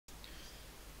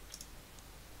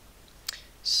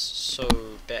So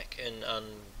back in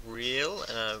Unreal,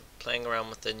 and I'm playing around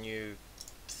with the new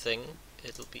thing.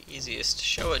 It'll be easiest to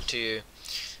show it to you.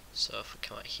 So if we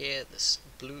come out here, this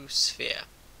blue sphere.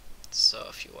 So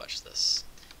if you watch this,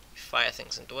 you fire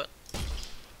things into it.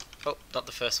 Oh, not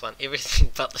the first one.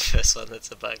 Everything but the first one.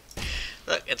 That's a bug.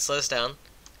 Look, it slows down,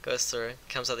 goes through,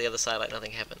 comes out the other side like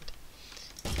nothing happened.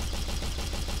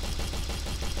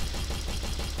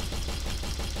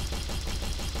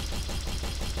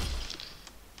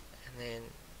 And then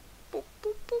boop,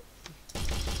 boop, boop.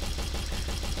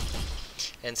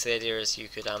 And so the idea is you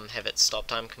could have it stop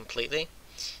time completely,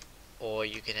 or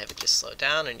you can have it just slow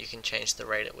down, and you can change the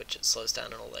rate at which it slows down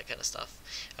and all that kind of stuff.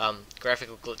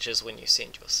 Graphical glitches when you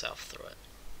send yourself through it,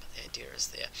 but the idea is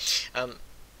there.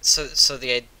 So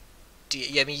the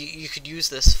idea, I mean, you could use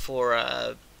this for,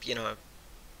 you know,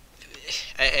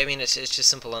 I mean, it's just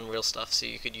simple Unreal stuff, so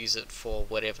you could use it for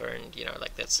whatever, and, you know,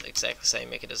 like, that's exactly the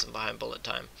same mechanism behind bullet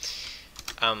time.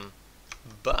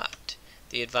 But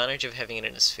the advantage of having it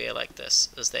in a sphere like this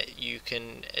is that you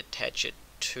can attach it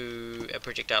to a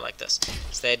projectile like this.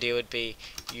 So the idea would be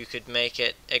you could make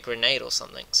it a grenade or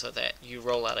something, so that you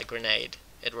roll out a grenade,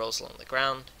 it rolls along the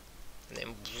ground, and then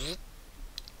whoop,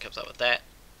 comes up with that,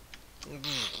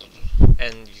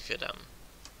 and you could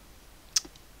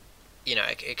you know,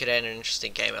 it could add an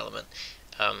interesting game element,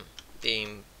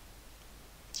 being,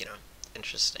 you know,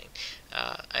 interesting.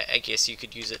 I guess you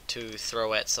could use it to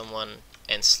throw at someone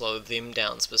and slow them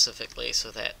down specifically, so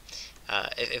that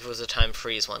if it was a time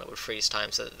freeze one, it would freeze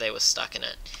time so that they were stuck in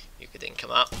it. You could then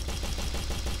come up,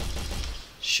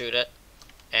 shoot it,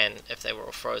 and if they were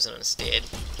all frozen instead,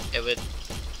 it would,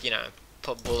 you know,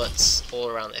 put bullets all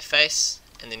around their face,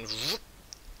 and then whoop,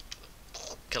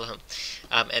 kill him.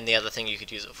 And the other thing you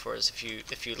could use it for is if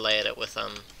you layered it with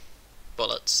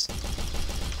bullets,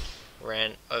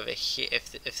 ran over here.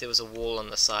 If there was a wall on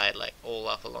the side, like all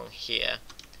up along here,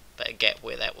 but a gap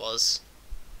where that was,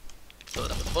 fill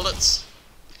it up with bullets.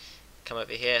 Come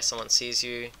over here, someone sees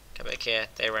you. Come back here,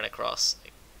 they run across,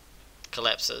 it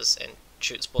collapses and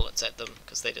shoots bullets at them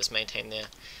because they just maintain their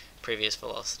previous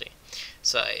velocity.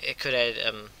 So it could add,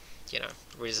 you know,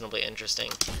 reasonably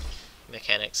interesting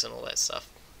mechanics and all that stuff,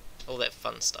 all that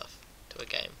fun stuff to a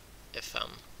game. If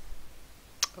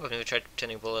I've never tried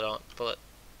turning bullet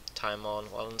time on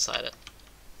while inside it.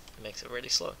 It makes it really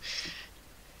slow.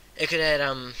 It could add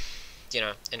you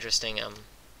know, interesting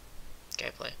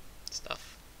gameplay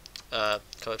stuff.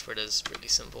 Code for it is really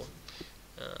simple.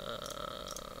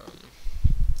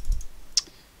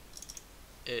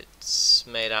 It's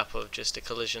made up of just a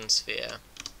collision sphere.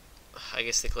 I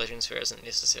guess the collision sphere isn't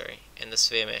necessary, and the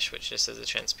sphere mesh, which just has a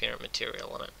transparent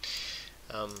material on it.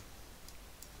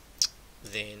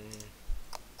 Then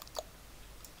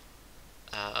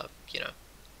you know,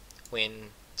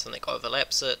 when something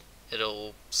overlaps it,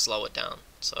 it'll slow it down.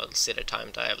 So it'll set a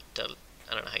time I don't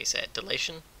know how you say it,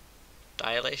 dilation?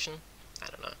 Dilation? I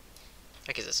don't know.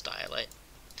 I guess it's dilate.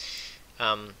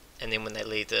 And then when they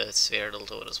leave the sphere, it'll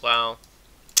do it as well.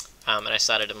 And I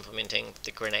started implementing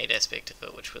the grenade aspect of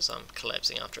it, which was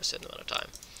collapsing after a certain amount of time,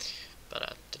 but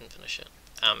I didn't finish it.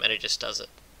 And it just does it,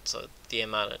 so the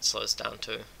amount it slows down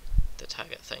to the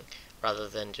target thing, rather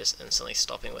than just instantly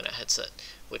stopping when it hits it,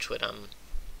 which would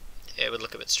it would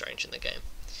look a bit strange in the game.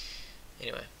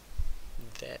 Anyway,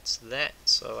 that's that.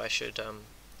 So I should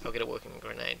I'll get a working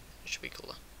grenade. It should be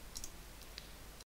cooler.